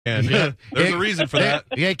And there's a reason for that.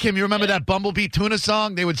 Yeah, Kim, you remember that Bumblebee Tuner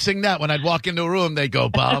song? They would sing that when I'd walk into a room. They'd go,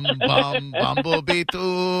 bum, bum, Bumblebee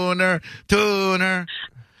Tuner, Tuner.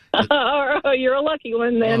 Oh, you're a lucky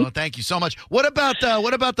one then. Oh, thank you so much. What about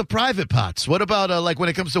the private pots? What about like when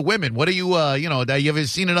it comes to women? What are you you ever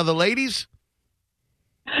seen in other ladies?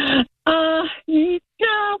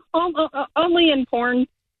 No, only in porn.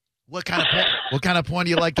 What kind of porn do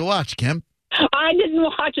you like to watch, Kim? I didn't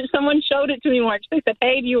watch it. Someone showed it to me once. They said,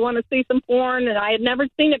 "Hey, do you want to see some porn?" And I had never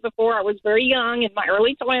seen it before. I was very young, in my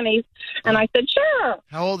early 20s, and I said, "Sure."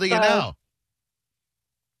 How old are you now?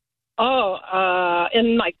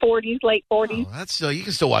 In my 40s, late 40s. Oh, that's you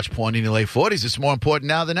can still watch porn in your late 40s. It's more important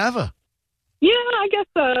now than ever. Yeah, I guess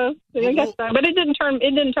so. But it didn't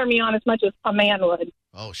turn me on as much as a man would.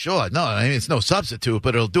 Oh, sure. No, I mean, it's no substitute,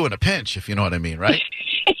 but it'll do in a pinch, if you know what I mean, right?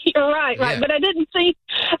 You're right. Yeah. But I've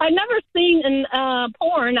never seen in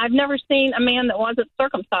porn, I've never seen a man that wasn't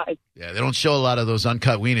circumcised. Yeah, they don't show a lot of those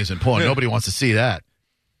uncut wieners in porn. Nobody wants to see that.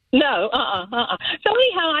 No, So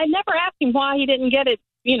anyhow, I never asked him why he didn't get it,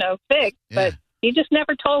 fixed, but he just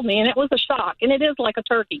never told me, and it was a shock, and it is like a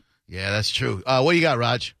turkey. Yeah, that's true. What do you got,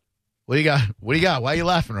 Raj? What do you got? Why are you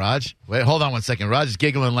laughing, Raj? Wait, hold on one second. Raj is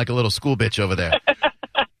giggling like a little school bitch over there.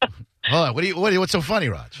 Hold on. What's so funny,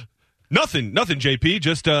 Raj? Nothing, JP.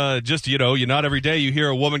 Just not every day you hear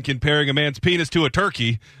a woman comparing a man's penis to a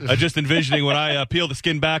turkey. Just envisioning when I peel the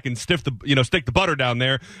skin back and stick the butter down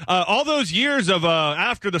there. All those years of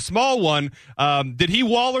after the small one, did he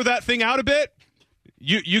waller that thing out a bit?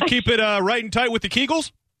 You keep it right and tight with the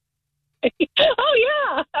Kegels? Oh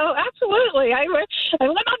yeah, oh absolutely. I went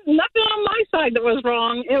on nothing on my side that was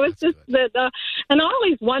wrong. It was just that, and I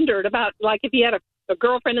always wondered about like if he had a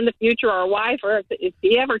girlfriend in the future or a wife, or if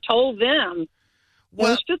he ever told them. Well,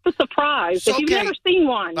 it was just a surprise. If you've never seen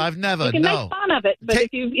one, I've never. You can make fun of it, but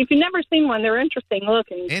if you've never seen one, they're interesting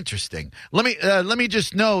looking. Interesting. Let me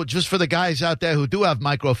just know, just for the guys out there who do have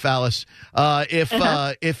microphallus,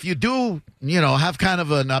 if you do, have kind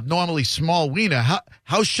of an abnormally small wiener,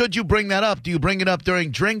 how should you bring that up? Do you bring it up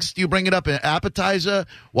during drinks? Do you bring it up in appetizer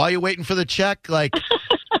while you're waiting for the check? Like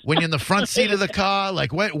when you're in the front seat of the car?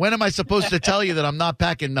 Like when am I supposed to tell you that I'm not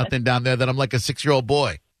packing nothing down there? That I'm like a 6-year-old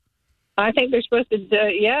boy? I think they're supposed to.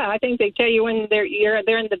 I think they tell you when they're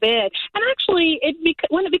in the bed. And actually,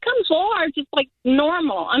 when it becomes large, it's like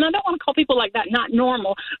normal. And I don't want to call people like that not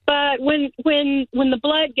normal. But when the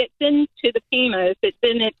blood gets into the penis, and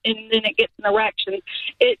then it gets an erection,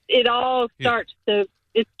 it all starts to.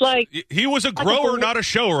 It's like he was a grower, not a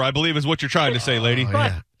shower. I believe is what you're trying to say, lady. Oh,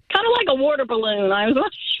 yeah. Kind of like a water balloon. I was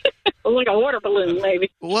like a water balloon,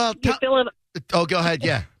 maybe. Well, you fill it. Oh, go ahead.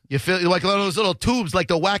 Yeah. You feel like one of those little tubes, like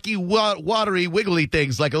the wacky, watery, wiggly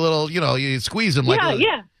things, like a little, you squeeze them. Yeah. Like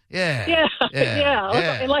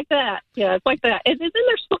that. Yeah, it's like that. And then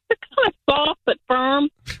they're kind of soft but firm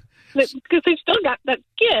because they've still got that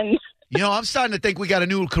skin. I'm starting to think we got a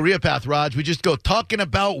new career path, Raj. We just go talking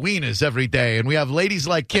about wieners every day, and we have ladies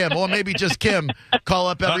like Kim, or maybe just Kim, call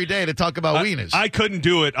up every day to talk about wieners. I couldn't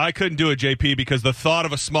do it, JP, because the thought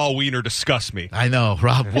of a small wiener disgusts me. I know,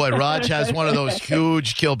 Raj has one of those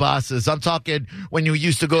huge kielbasa's. I'm talking when you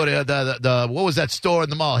used to go to the what was that store in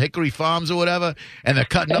the mall, Hickory Farms or whatever, and they're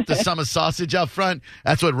cutting up the summer sausage out front.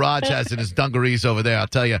 That's what Raj has in his dungarees over there. I'll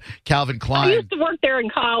tell you, Calvin Klein. I used to work there in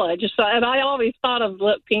college, and I always thought of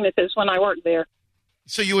penises when I worked there.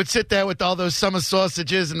 So you would sit there with all those summer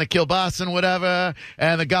sausages and the kielbasa and whatever,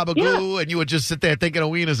 and the gabagoo, and you would just sit there thinking of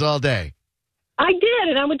wieners all day. I did,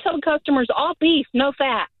 and I would tell customers, all beef, no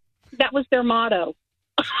fat. That was their motto.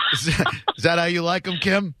 Is that how you like them,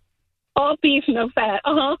 Kim? All beef, no fat.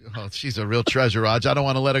 Uh-huh. Oh, she's a real treasure, Raj. I don't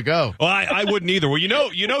want to let her go. Well, I wouldn't either. Well,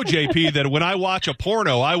 JP, that when I watch a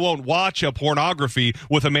porno, I won't watch a pornography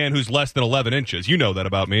with a man who's less than 11 inches. You know that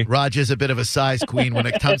about me. Raj is a bit of a size queen when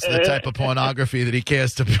it comes to the type of pornography that he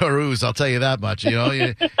cares to peruse. I'll tell you that much.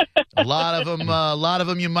 A lot of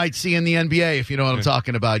them you might see in the NBA, if you know what I'm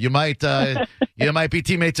talking about. You might be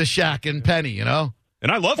teammates of Shaq and Penny,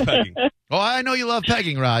 And I love pegging. Oh, I know you love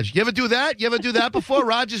pegging, Raj. You ever do that? Before?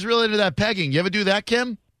 Raj is really into that pegging. You ever do that,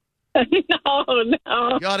 Kim? No.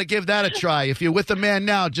 You ought to give that a try. If you're with a man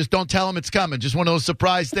now, just don't tell him it's coming. Just one of those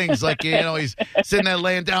surprise things, like he's sitting there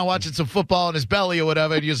laying down watching some football in his belly or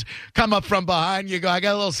whatever, and you just come up from behind. You go, I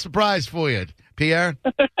got a little surprise for you, Pierre.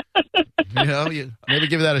 Maybe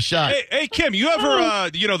give that a shot. Hey, Kim, you ever,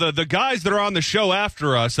 the guys that are on the show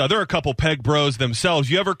after us, they're a couple peg bros themselves.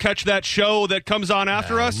 You ever catch that show that comes on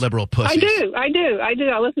after us? Liberal pussies. I do.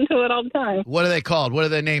 I listen to it all the time. What are they called? What are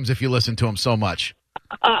their names if you listen to them so much?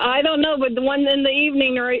 I don't know, but the ones in the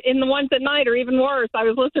evening or in the ones at night are even worse. I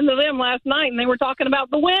was listening to them last night, and they were talking about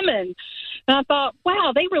the women. And I thought,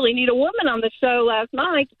 wow, they really need a woman on the show last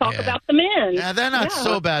night to talk about the men. Yeah, they're not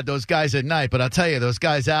so bad, those guys at night, but I'll tell you, those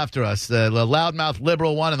guys after us, the loudmouth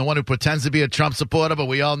liberal one and the one who pretends to be a Trump supporter, but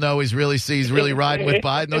we all know he's really riding with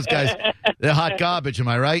Biden. Those guys, they're hot garbage, am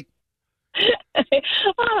I right?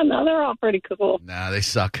 Oh, no, they're all pretty cool. Nah, they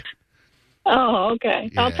suck. Oh, okay.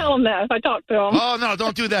 Yeah. I'll tell them that if I talk to them. Oh, no,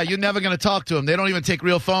 don't do that. You're never going to talk to them. They don't even take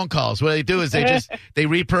real phone calls. What they do is they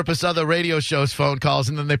repurpose other radio shows' phone calls,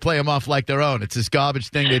 and then they play them off like their own. It's this garbage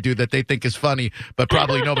thing they do that they think is funny, but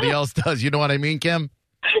probably nobody else does. You know what I mean, Kim?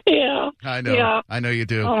 Yeah. I know. Yeah. I know you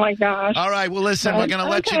do. Oh, my gosh. All right. Well, listen, we're going to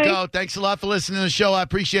let you go. Thanks a lot for listening to the show. I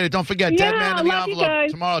appreciate it. Don't forget, Dead Man in the Envelope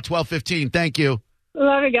tomorrow at 12:15. Thank you.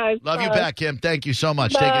 Love you guys. Love you back, Kim. Thank you so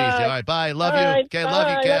much. Bye. Take it easy. All right, bye. Love you. Right, Okay, love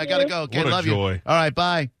you. Okay, I got to go. Okay, What a love joy. you. All right,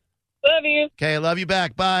 bye. Love you. Okay, love you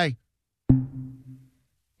back. Bye.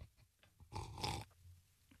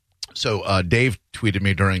 So Dave tweeted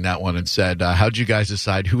me during that one and said, how'd you guys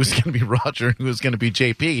decide who was going to be Roger and who was going to be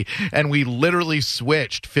JP? And we literally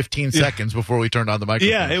switched 15 seconds before we turned on the microphone.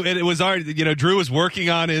 Yeah, it was already, Drew was working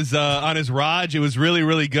on his Raj. It was really,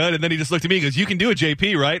 really good. And then he just looked at me and goes, you can do a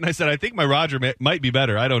JP, right? And I said, I think my Roger might be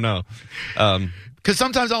better. I don't know. Because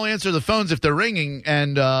sometimes I'll answer the phones if they're ringing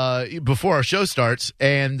and before our show starts,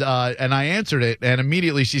 and I answered it, and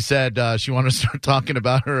immediately she said she wanted to start talking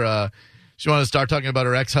about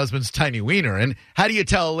her ex-husband's tiny wiener. And how do you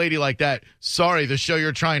tell a lady like that, sorry, the show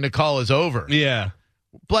you're trying to call is over? Yeah.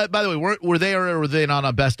 But, by the way, were they or were they not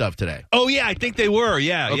on Best Of today? Oh, yeah, I think they were.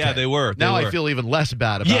 Yeah, Okay. yeah, they were. Now I feel even less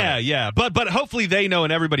bad about it. Yeah. But hopefully they know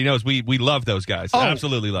and everybody knows we love those guys.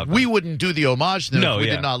 Absolutely love them. We wouldn't do the homage to them if we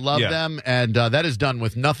did not love them, and that is done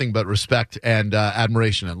with nothing but respect and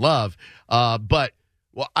admiration and love. But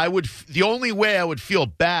the only way I would feel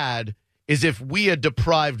bad is if we had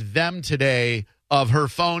deprived them today of her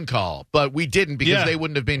phone call, but we didn't because they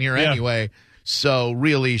wouldn't have been here anyway. So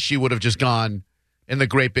really, she would have just gone in the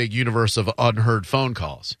great big universe of unheard phone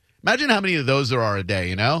calls. Imagine how many of those there are a day,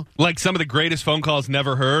 you know? Like some of the greatest phone calls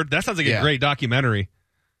never heard. That sounds like a great documentary.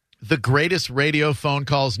 The greatest radio phone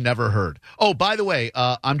calls never heard. Oh, by the way,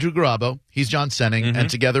 I'm Drew Garabo. He's John Senning, and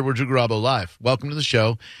together we're Drew Garabo Live. Welcome to the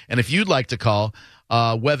show. And if you'd like to call,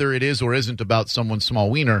 whether it is or isn't about someone's small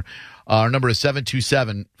wiener, our number is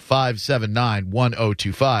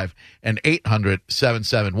 727-579-1025 and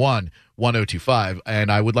 800-771-1025.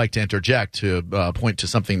 And I would like to interject to point to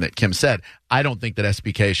something that Kim said. I don't think that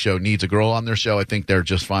SBK's show needs a girl on their show. I think they're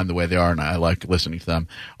just fine the way they are, and I like listening to them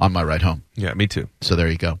on my ride home. Yeah, me too. So there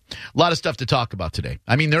you go. A lot of stuff to talk about today.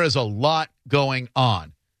 I mean, there is a lot going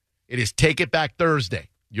on. It is Take It Back Thursday.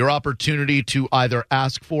 Your opportunity to either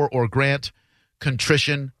ask for or grant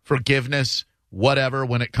contrition, forgiveness, whatever,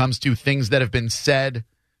 when it comes to things that have been said,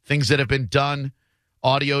 things that have been done,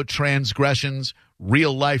 audio transgressions,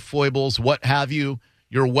 real life foibles, what have you.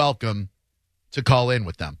 You're welcome to call in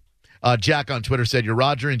with them. Jack on Twitter said, your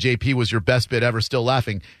Roger and JP was your best bit ever, still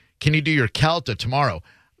laughing. Can you do your Calta tomorrow?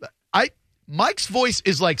 Mike's voice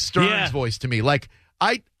is like Stern's voice to me. Like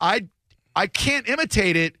I can't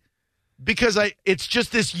imitate it because it's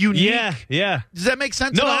just this unique. Yeah. Does that make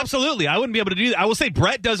sense? No, absolutely. I wouldn't be able to do that. I will say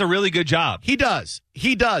Brett does a really good job. He does.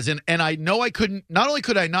 And I know I couldn't, not only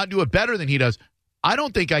could I not do it better than he does, I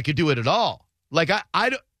don't think I could do it at all. Like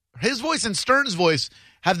his voice and Stern's voice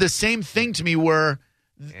have the same thing to me where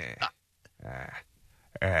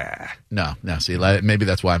no, see, maybe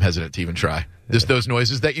that's why I'm hesitant to even try. Just those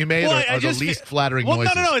noises that you made are the least flattering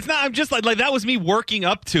noises. No, it's not. I'm just like that was me working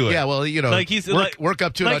up to it. Yeah, well, like he's work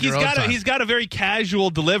up to it on your own time. He's got a very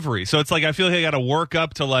casual delivery, so it's like I feel like I got to work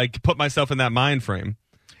up to like put myself in that mind frame.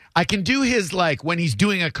 I can do his like when he's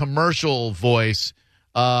doing a commercial voice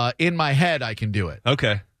in my head. I can do it.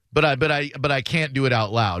 Okay. But I can't do it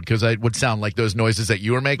out loud because I would sound like those noises that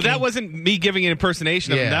you were making. But that wasn't me giving an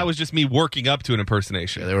impersonation of him. That was just me working up to an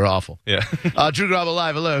impersonation. Yeah, they were awful. Yeah. Drew Garabo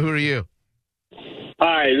Live. Hello. Who are you?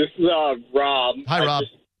 Hi, this is Rob. Hi, Rob. I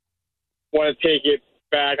just want to take it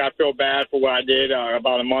back. I feel bad for what I did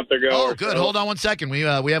about a month ago. Oh, good. Hold on one second. We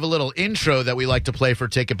have a little intro that we like to play for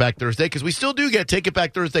Take It Back Thursday because we still do get Take It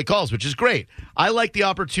Back Thursday calls, which is great. I like the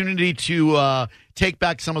opportunity to take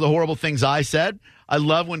back some of the horrible things I said. I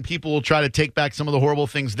love when people will try to take back some of the horrible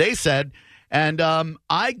things they said. And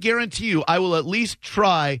I guarantee you I will at least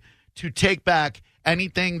try to take back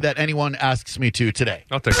anything that anyone asks me to today.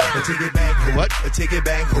 I'll take it. Take it back. Who? What? Take it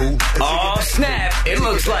back. Who? Oh, snap. It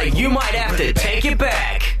looks like you might have to take it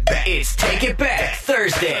back. It's Take It Back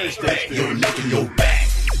Thursday. You're making your back.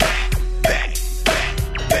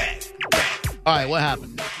 All right, what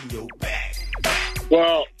happened?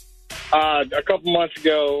 Well, a couple months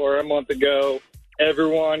ago or a month ago,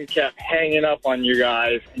 everyone kept hanging up on you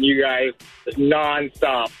guys, and you guys just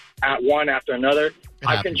nonstop at one after another.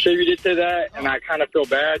 I happens. contributed to that, and I kind of feel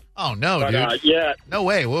bad. Oh, no, But, dude. yeah, No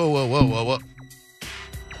way. Whoa.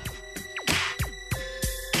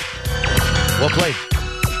 Well played.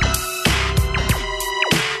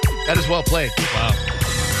 That is well played. Wow.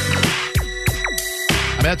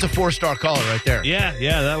 I mean, that's a 4-star caller right there. Yeah,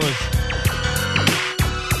 that was.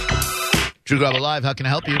 Drew Garabo Live, how can I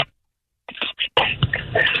help you?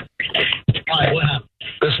 Hi, what happened?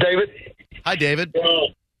 This is David. Hi, David.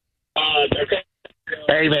 okay.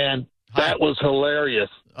 Hey, man, Hi. that was hilarious.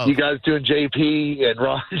 Oh. You guys doing JP and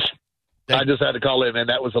Raj? Thank- I just had to call in, man.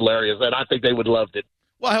 That was hilarious, and I think they would have loved it.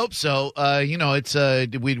 Well, I hope so. It's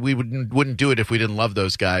we wouldn't do it if we didn't love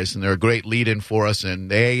those guys, and they're a great lead-in for us.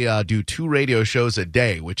 And they do 2 radio shows a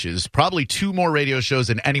day, which is probably 2 more radio shows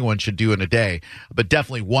than anyone should do in a day, but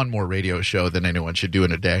definitely 1 more radio show than anyone should do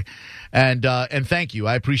in a day. And thank you.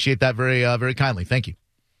 I appreciate that very very kindly. Thank you.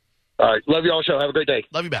 All right, love you all. Show. Have a great day.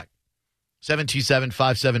 Love you back.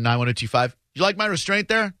 727-579-1025. You like my restraint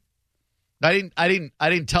there? I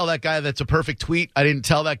didn't tell that guy that's a perfect tweet. I didn't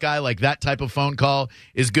tell that guy like that type of phone call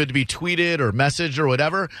is good to be tweeted or messaged or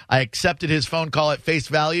whatever. I accepted his phone call at face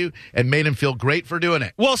value and made him feel great for doing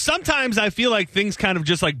it. Well, sometimes I feel like things kind of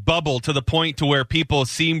just like bubble to the point to where people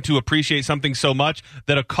seem to appreciate something so much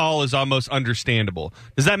that a call is almost understandable.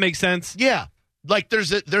 Does that make sense? Yeah. Like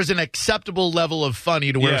there's an acceptable level of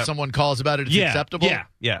funny to where Yeah. if someone calls about it, it's acceptable.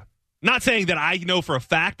 Yeah. Not saying that I know for a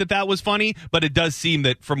fact that was funny, but it does seem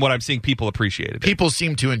that from what I'm seeing, people appreciated it. People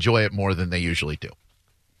seem to enjoy it more than they usually do.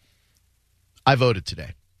 I voted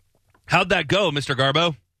today. How'd that go, Mr.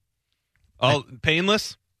 Garbo? All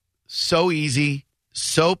painless? So easy,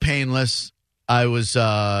 so painless. I was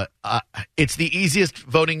it's the easiest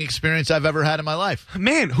voting experience I've ever had in my life.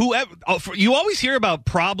 Man, whoever you always hear about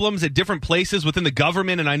problems at different places within the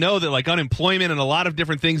government, and I know that like unemployment and a lot of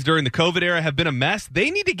different things during the COVID era have been a mess.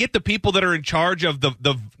 They need to get the people that are in charge of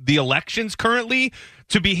the elections currently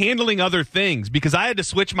to be handling other things, because I had to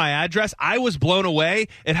switch my address. I was blown away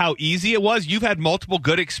at how easy it was. You've had multiple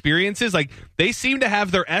good experiences. Like they seem to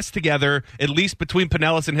have their S together, at least between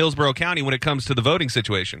Pinellas and Hillsborough County when it comes to the voting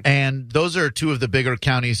situation. And those are 2 of the bigger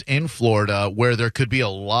counties in Florida where there could be a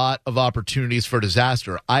lot of opportunities for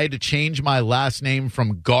disaster. I had to change my last name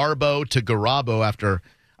from Garbo to Garabo after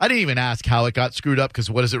I didn't even ask how it got screwed up, because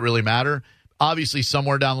what does it really matter? Obviously,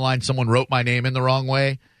 somewhere down the line, someone wrote my name in the wrong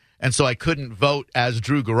way, and so I couldn't vote as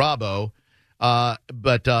Drew Garabo.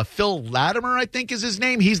 But Phil Latimer, I think is his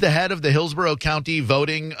name. He's the head of the Hillsborough County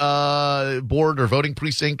voting board or voting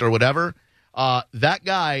precinct or whatever. That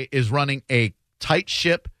guy is running a tight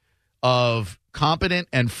ship of competent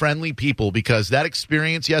and friendly people, because that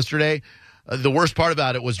experience yesterday, the worst part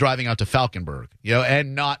about it was driving out to Falkenberg,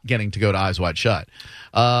 and not getting to go to Eyes Wide Shut.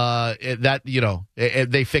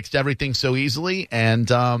 They fixed everything so easily, and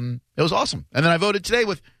it was awesome. And then I voted today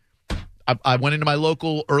I went into my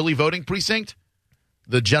local early voting precinct.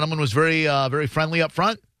 The gentleman was very, very friendly up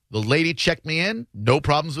front. The lady checked me in. No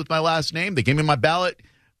problems with my last name. They gave me my ballot,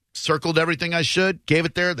 circled everything I should, gave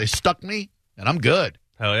it there. They stuck me, and I'm good.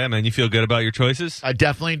 Hell yeah, man. You feel good about your choices? I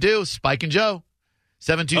definitely do. Spike and Joe.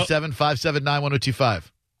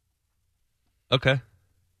 727-579-1025. Okay.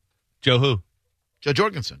 Joe who? Joe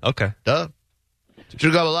Jorgensen. Okay. Duh.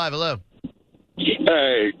 Drew Garabo Live. Hello.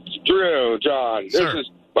 Hey, Drew, John. Sir.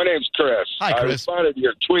 My name's Chris. Hi, Chris. I responded to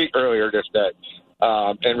your tweet earlier this day,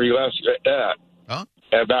 and realized that Huh?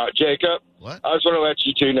 about Jacob. What? I just want to let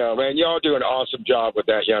you 2 know, man, y'all do an awesome job with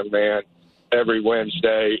that young man every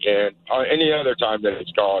Wednesday and any other time that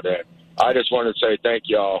it's called in. I just want to say thank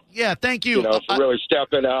y'all, Yeah, thank you. for really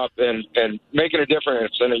stepping up and making a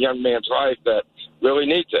difference in a young man's life that really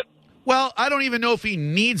needs it. Well, I don't even know if he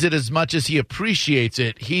needs it as much as he appreciates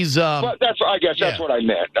it. He's Well, I guess that's yeah. what I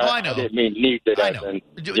meant. Oh, I know. I didn't mean needs it I as know. in,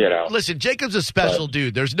 Listen, Jacob's a special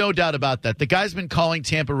dude. There's no doubt about that. The guy's been calling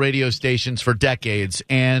Tampa radio stations for decades,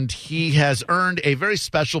 and he has earned a very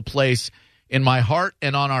special place in my heart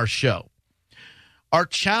and on our show. Our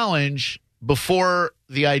challenge before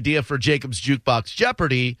the idea for Jacob's Jukebox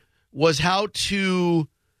Jeopardy was how to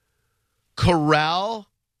corral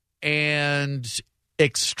and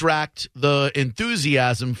extract the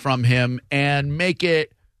enthusiasm from him and make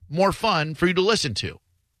it more fun for you to listen to.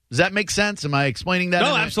 Does that make sense? Am I explaining that?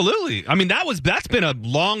 No, absolutely. I mean, that's been a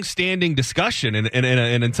long-standing discussion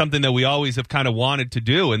and something that we always have kind of wanted to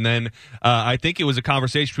do. And then I think it was a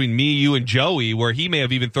conversation between me, you, and Joey where he may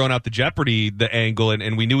have even thrown out the angle,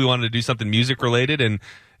 and we knew we wanted to do something music-related.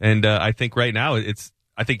 And I think right now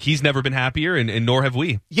I think he's never been happier, and nor have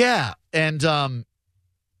we. Yeah, and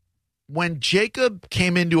when Jacob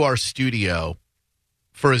came into our studio,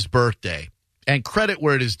 for his birthday. And credit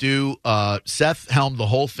where it is due, Seth helmed the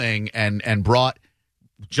whole thing and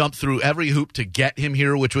jumped through every hoop to get him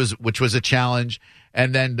here, which was a challenge.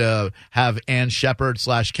 And then to have Ann Shepard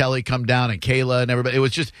 / Kelly come down and Kayla and everybody.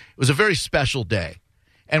 It was a very special day.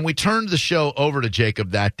 And we turned the show over to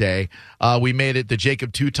Jacob that day. We made it the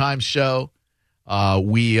Jacob 2 Times show.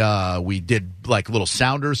 We did like little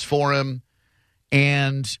sounders for him.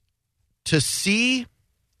 And to see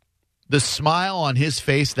the smile on his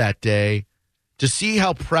face that day, to see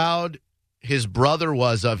how proud his brother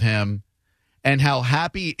was of him and how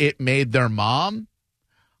happy it made their mom,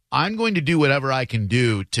 I'm going to do whatever I can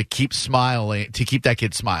do to keep smiling, to keep that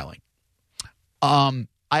kid smiling.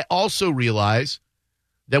 I also realize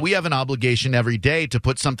that we have an obligation every day to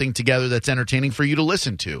put something together that's entertaining for you to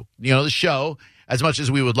listen to. You know, the show, as much as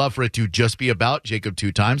we would love for it to just be about Jacob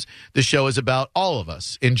 2 Times, the show is about all of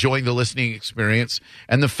us enjoying the listening experience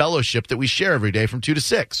and the fellowship that we share every day from 2 to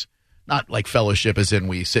 6. Not like fellowship as in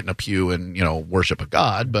we sit in a pew and, worship a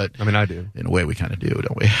God, but I mean, I do. In a way we kind of do,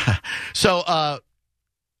 don't we? So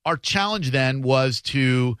our challenge then was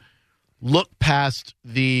to look past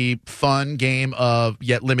the fun game of,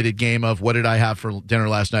 yet limited game of what did I have for dinner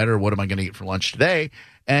last night or what am I going to eat for lunch today,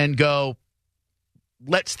 and go,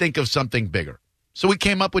 let's think of something bigger. So we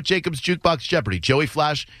came up with Jacob's Jukebox Jeopardy. Joey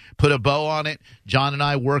Flash put a bow on it. John and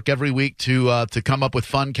I work every week to come up with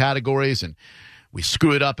fun categories, and we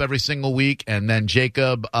screw it up every single week, and then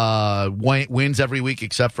Jacob wins every week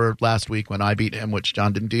except for last week when I beat him, which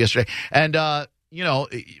John didn't do yesterday. And, by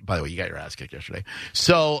the way, you got your ass kicked yesterday.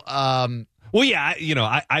 So, well, yeah,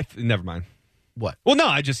 I never mind. What? Well, no,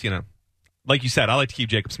 I just, like you said, I like to keep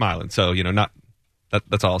Jacob smiling. So,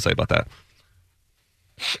 that's all I'll say about that.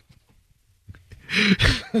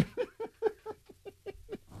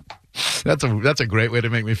 That's a great way to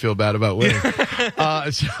make me feel bad about winning.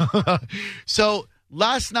 So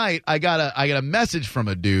last night I got a message from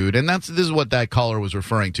a dude, and this is what that caller was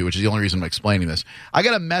referring to, which is the only reason I'm explaining this. I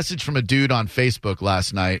got a message from a dude on Facebook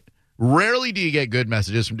last night. Rarely do you get good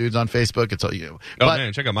messages from dudes on Facebook. It's all you.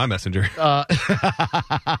 Man, check out my messenger.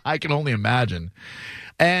 I can only imagine.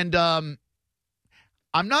 And I'm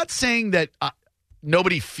not saying that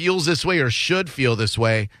nobody feels this way or should feel this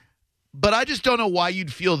way, but I just don't know why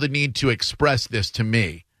you'd feel the need to express this to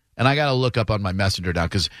me. And I got to look up on my messenger now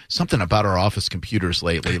because something about our office computers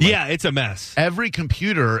lately. Yeah, it's a mess. Every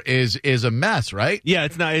computer is a mess, right? Yeah,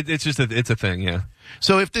 it's not. It's just it's a thing. Yeah.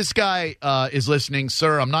 So if this guy is listening,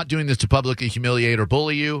 sir, I'm not doing this to publicly humiliate or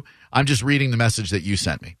bully you. I'm just reading the message that you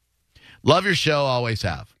sent me. Love your show, always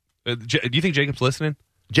have. Do you think Jacob's listening?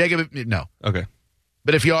 Jacob, no. Okay.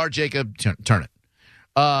 But if you are, Jacob, turn it.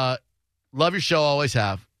 Love your show, always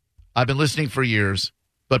have. I've been listening for years,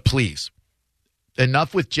 but please,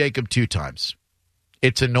 enough with Jacob 2 Times.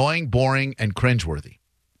 It's annoying, boring, and cringeworthy.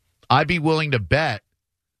 I'd be willing to bet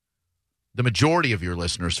the majority of your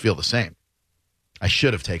listeners feel the same. I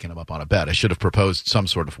should have taken him up on a bet. I should have proposed some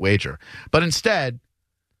sort of wager. But instead,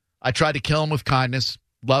 I tried to kill him with kindness,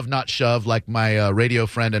 love not shove, like my radio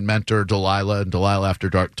friend and mentor, Delilah, and Delilah After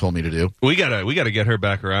Dark told me to do. We gotta get her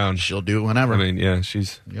back around. She'll do it whenever. I mean, yeah,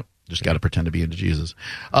 she's... Yep. Just got to pretend to be into Jesus.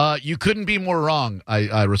 You couldn't be more wrong,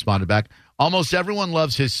 I responded back. Almost everyone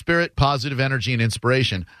loves his spirit, positive energy, and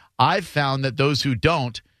inspiration. I've found that those who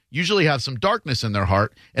don't usually have some darkness in their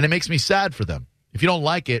heart, and it makes me sad for them. If you don't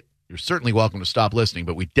like it, you're certainly welcome to stop listening,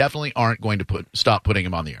 but we definitely aren't going to stop putting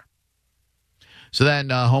him on the air. So then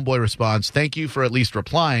Homeboy responds, thank you for at least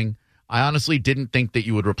replying. I honestly didn't think that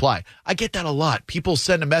you would reply. I get that a lot. People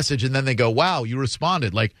send a message, and then they go, wow, you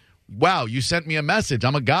responded. Like, wow, you sent me a message.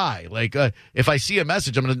 I'm a guy. Like, if I see a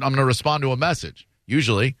message, I'm gonna respond to a message.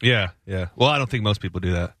 Usually. Yeah. Well, I don't think most people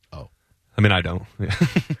do that. Oh. I mean, I don't. Yeah.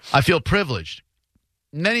 I feel privileged.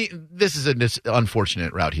 This is an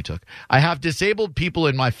unfortunate route he took. I have disabled people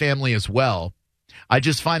in my family as well. I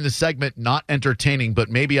just find the segment not entertaining, but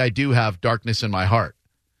maybe I do have darkness in my heart.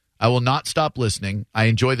 I will not stop listening. I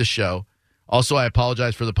enjoy the show. Also, I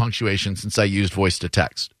apologize for the punctuation since I used voice to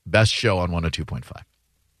text. Best show on 102.5.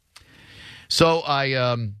 So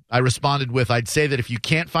I responded with, I'd say that if you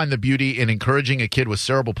can't find the beauty in encouraging a kid with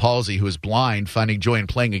cerebral palsy who is blind finding joy in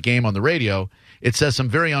playing a game on the radio, it says some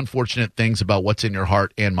very unfortunate things about what's in your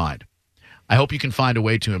heart and mind. I hope you can find a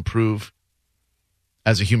way to improve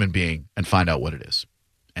as a human being and find out what it is.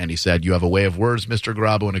 And he said, you have a way of words, Mr.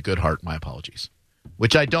 Garabo, and a good heart. My apologies.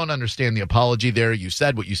 Which I don't understand the apology there. You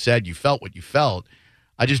said what you said. You felt what you felt.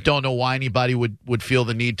 I just don't know why anybody would feel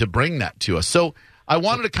the need to bring that to us. So I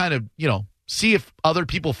wanted to kind of, see if other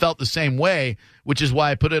people felt the same way, which is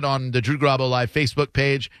why I put it on the Drew Garabo Live Facebook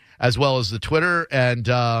page as well as the Twitter. And,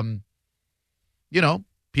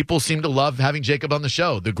 people seem to love having Jacob on the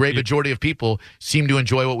show. The great majority of people seem to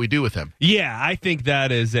enjoy what we do with him. Yeah, I think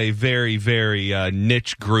that is a very, very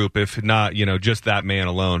niche group, if not, just that man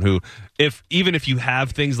alone, who, even if you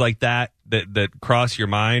have things like that cross your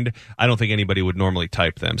mind, I don't think anybody would normally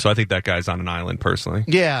type them. So I think that guy's on an island personally.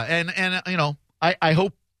 Yeah, and I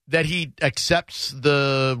hope that he accepts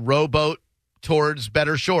the rowboat towards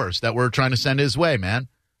better shores that we're trying to send his way, man.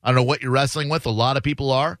 I don't know what you're wrestling with. A lot of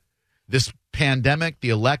people are. This pandemic, the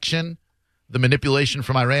election, the manipulation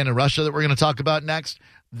from Iran and Russia that we're going to talk about next,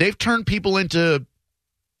 they've turned people into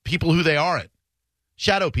people who they aren't.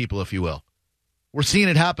 Shadow people, if you will. We're seeing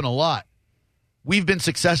it happen a lot. We've been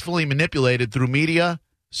successfully manipulated through media,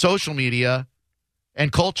 social media,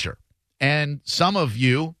 and culture. And some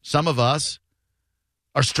of us,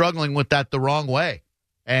 are struggling with that the wrong way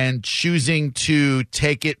and choosing to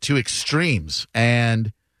take it to extremes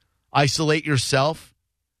and isolate yourself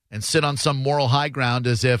and sit on some moral high ground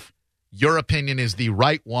as if your opinion is the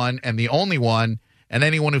right one and the only one, and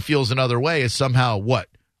anyone who feels another way is somehow, what,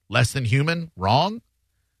 less than human, wrong?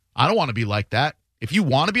 I don't want to be like that. If you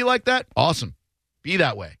want to be like that, awesome. Be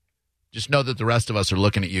that way. Just know that the rest of us are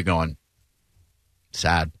looking at you going,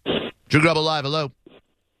 sad. Drew Grubba Live, hello.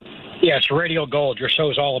 Yeah, it's Radio Gold. Your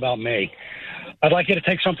show's all about me. I'd like you to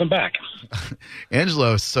take something back.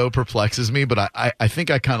 Angelo so perplexes me, but I think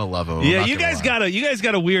I kind of love him. Yeah, you guys got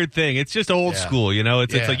a weird thing. It's just old school,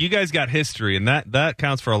 It's like you guys got history, and that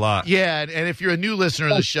counts for a lot. Yeah, and if you're a new listener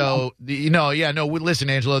to the show, listen,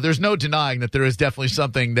 Angelo, there's no denying that there is definitely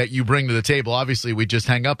something that you bring to the table. Obviously, we just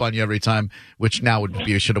hang up on you every time, which now would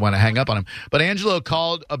be should have want to hang up on him. But Angelo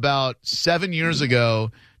called about 7 years ago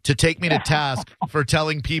to take me to task for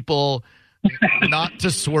telling people not to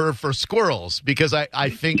swerve for squirrels, because I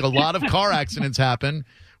think a lot of car accidents happen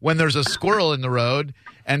when there's a squirrel in the road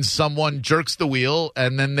and someone jerks the wheel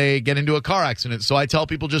and then they get into a car accident. So I tell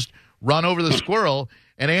people just run over the squirrel,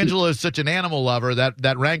 and Angelo is such an animal lover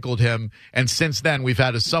that rankled him. And since then, we've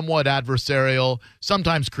had a somewhat adversarial,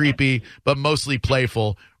 sometimes creepy, but mostly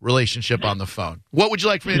playful relationship on the phone. What would you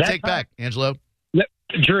like for me to take back, Angelo?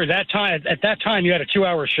 Drew, at that time, you had a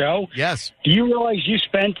 2-hour show. Yes. Do you realize you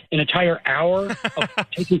spent an entire hour of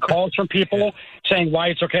taking calls from people saying why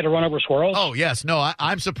it's okay to run over squirrels? Oh, yes. No,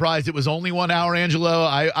 I'm surprised it was only 1 hour, Angelo.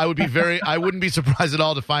 I wouldn't be surprised at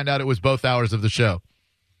all to find out it was both hours of the show.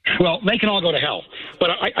 Well, they can all go to hell. But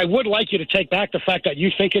I would like you to take back the fact that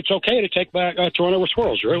you think it's okay to take back to run over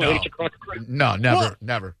squirrels. Drew. No,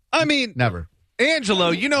 never. I mean, never.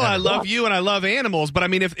 Angelo, I love you and I love animals, but I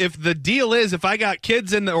mean, if the deal is if I got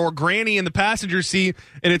kids or granny in the passenger seat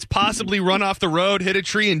and it's possibly run off the road, hit a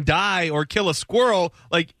tree and die, or kill a squirrel,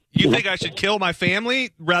 like, you think I should kill my family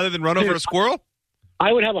rather than run over a squirrel?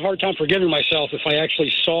 I would have a hard time forgiving myself if I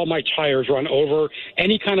actually saw my tires run over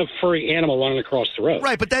any kind of furry animal running across the road.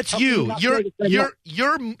 Right, but that's you.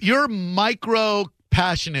 You're micro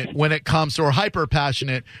passionate when it comes to, or hyper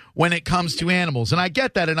passionate when it comes to animals, and I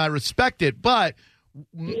get that and I respect it, but,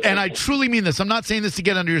 and I truly mean this, I'm not saying this to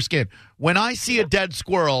get under your skin, when I see a dead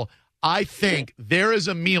squirrel, I think there is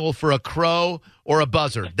a meal for a crow or a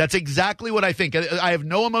buzzard. That's exactly what I think. I have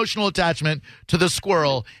no emotional attachment to the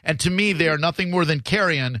squirrel, and to me they are nothing more than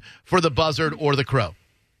carrion for the buzzard or the crow.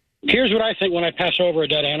 Here's what I think when I pass over a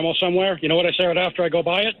dead animal somewhere. You know what I say right after I go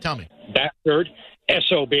by it? Tell me. Bastard,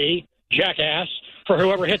 SOB, jackass, for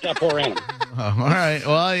whoever hit that poor animal. Oh, all right.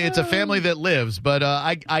 Well, it's a family that lives, but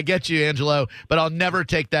I get you, Angelo, but I'll never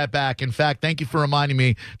take that back. In fact, thank you for reminding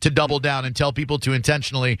me to double down and tell people to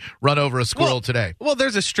intentionally run over a squirrel today. Well,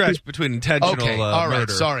 there's a stretch between intentional okay. All right.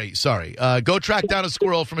 murder. Sorry. Go track down a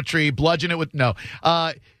squirrel from a tree, bludgeon it with, no.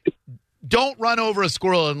 Don't run over a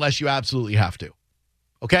squirrel unless you absolutely have to.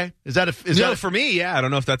 Okay? For me, yeah. I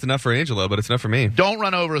don't know if that's enough for Angelo, but it's enough for me. Don't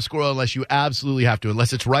run over a squirrel unless you absolutely have to,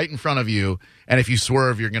 unless it's right in front of you, and if you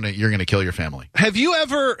swerve, you're gonna kill your family. Have you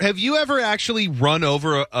ever actually run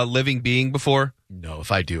over a living being before? No,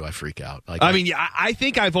 if I do, I freak out. I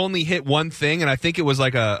think I've only hit one thing, and I think it was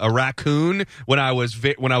like a raccoon when I was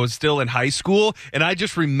still in high school, and I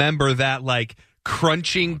just remember that like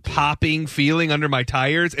crunching, popping feeling under my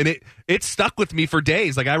tires, and it stuck with me for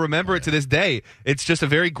days. Like, I remember it to this day. It's just a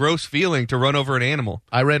very gross feeling to run over an animal.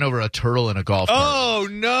 I ran over a turtle in a golf cart. Oh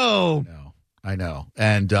no! I know.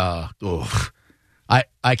 And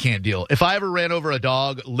I can't deal. If I ever ran over a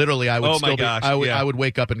dog, literally, I would I would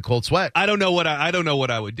wake up in cold sweat. I don't know what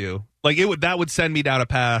I would do. Like, that would send me down a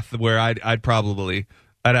path where I'd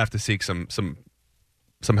have to seek some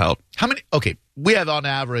help. How many? Okay, we have on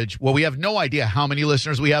average, we have no idea how many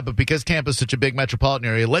listeners we have, but because Tampa's such a big metropolitan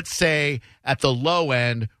area, let's say at the low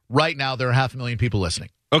end, right now, there are 500,000 people listening.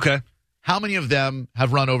 Okay. How many of them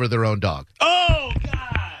have run over their own dog? Oh,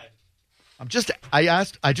 God!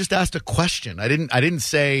 I just asked a question. I didn't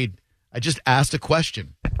say. I just asked a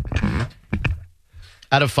question.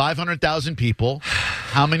 Out of 500,000 people,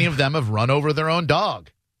 how many of them have run over their own dog?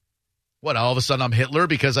 What? All of a sudden, I'm Hitler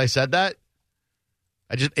because I said that?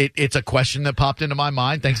 It's a question that popped into my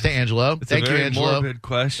mind. Thanks to Angelo. Thank you, Angelo. Morbid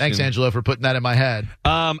question. Thanks, Angelo, for putting that in my head.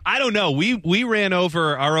 I don't know. We ran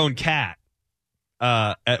over our own cat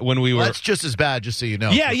when we were. That's just as bad, just so you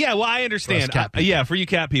know. Yeah. Well, I understand. For you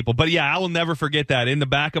cat people. But yeah, I will never forget that. In the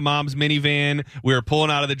back of Mom's minivan, we were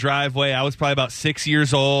pulling out of the driveway. I was probably about 6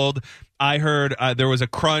 years old. I heard there was a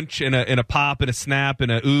crunch and a pop and a snap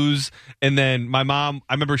and a ooze, and then my mom.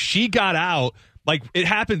 I remember she got out. Like, it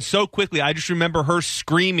happened so quickly. I just remember her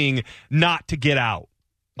screaming not to get out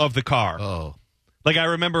of the car. Oh. Like, I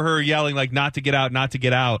remember her yelling, like, not to get out, not to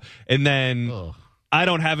get out. And then I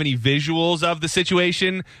don't have any visuals of the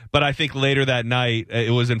situation, but I think later that night it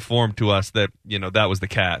was informed to us that, that was the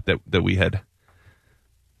cat that we had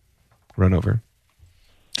run over.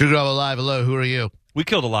 Drew Garabo Live. Hello, who are you? We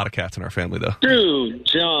killed a lot of cats in our family, though. Drew,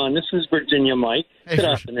 John, this is Virginia Mike. Hey, Good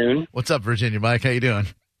afternoon. What's up, Virginia Mike? How you doing?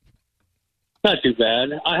 Not too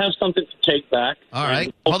bad. I have something to take back. All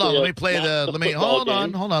right. Hold on. Let me play Hold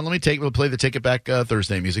on. We'll play the Take It Back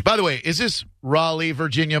Thursday music. By the way, is this Raleigh,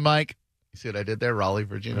 Virginia, Mike? You see what I did there? Raleigh,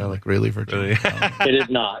 Virginia, like really, Virginia. It is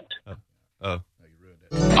not. Oh.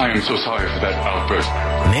 I am so sorry for that outburst.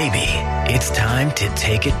 Maybe it's time to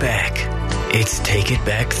take it back. It's Take It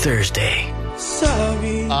Back Thursday.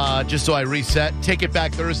 Sorry. Just so I reset, Take It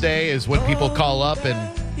Back Thursday is when people call up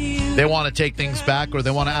and they want to take things back, or they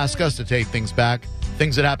want to ask us to take things back.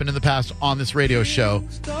 Things that happened in the past on this radio show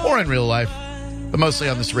or in real life, but mostly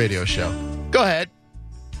on this radio show. Go ahead.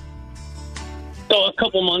 So a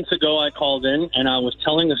couple months ago, I called in and I was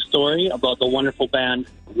telling a story about the wonderful band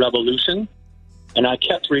Revolution, and I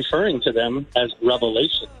kept referring to them as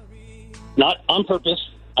Revelation. Not on purpose.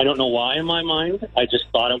 I don't know why in my mind. I just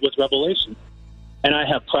thought it was Revelation. And I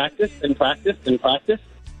have practiced and practiced and practiced,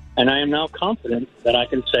 and I am now confident that I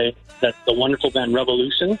can say that the wonderful band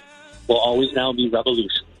Revolution will always now be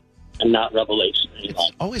Revolution and not Revelation anymore.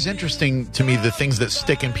 It's always interesting to me, the things that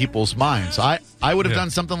stick in people's minds. I would have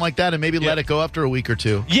done something like that and maybe let it go after a week or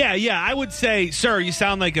two. Yeah. I would say, sir, you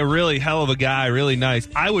sound like a really hell of a guy, really nice.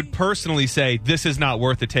 I would personally say this is not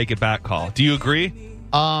worth a take it back call. Do you agree?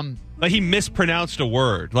 Like, he mispronounced a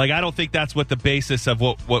word. Like, I don't think that's what the basis of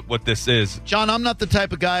what this is. John, I'm not the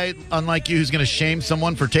type of guy, unlike you, who's going to shame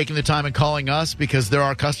someone for taking the time and calling us because they're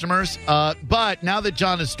our customers. But now that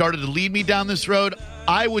John has started to lead me down this road,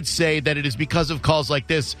 I would say that it is because of calls like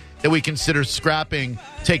this that we consider scrapping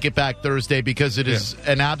Take It Back Thursday, because it is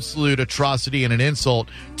an absolute atrocity and an insult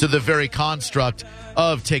to the very construct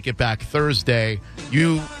of Take It Back Thursday.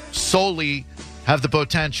 You solely have the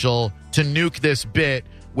potential to nuke this bit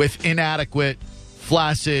with inadequate,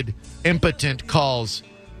 flaccid, impotent calls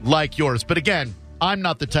like yours. But again, I'm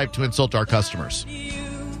not the type to insult our customers.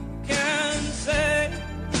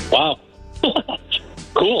 Wow.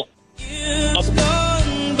 Cool.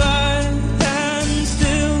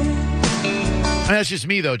 That's just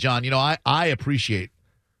me, though, John. I appreciate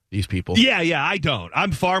these people. Yeah, I don't.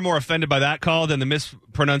 I'm far more offended by that call than the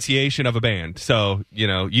mispronunciation of a band. So,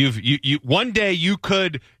 you one day you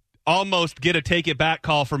could almost get a take it back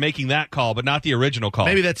call for making that call, but not the original call.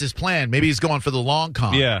 Maybe that's his plan. Maybe he's going for the long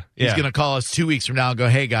con. Yeah. He's going to call us 2 weeks from now and go,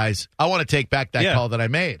 hey, guys, I want to take back that call that I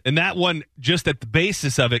made. And that one, just at the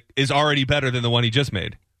basis of it, is already better than the one he just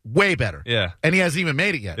made. Way better. Yeah. And he hasn't even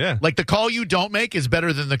made it yet. Yeah. Like, the call you don't make is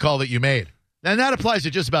better than the call that you made. And that applies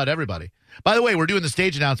to just about everybody. By the way, we're doing the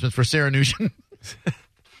stage announcements for Sarah Nation.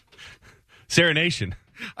 Sarah Nation.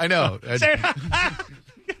 I know.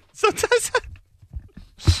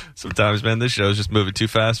 Sometimes, man, this show's just moving too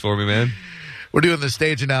fast for me, man. We're doing the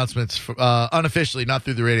stage announcements for, unofficially, not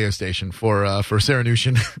through the radio station, for Sarah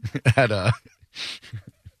Nation at the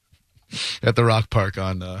Rock Park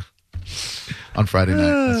on Friday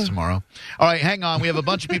night. That's tomorrow. All right, hang on. We have a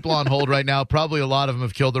bunch of people on hold right now. Probably a lot of them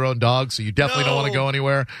have killed their own dogs, so you definitely don't want to go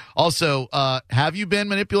anywhere. Also, have you been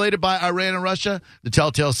manipulated by Iran and Russia? The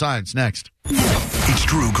telltale signs, next. It's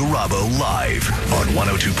Drew Garabo live on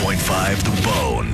 102.5 The Bone.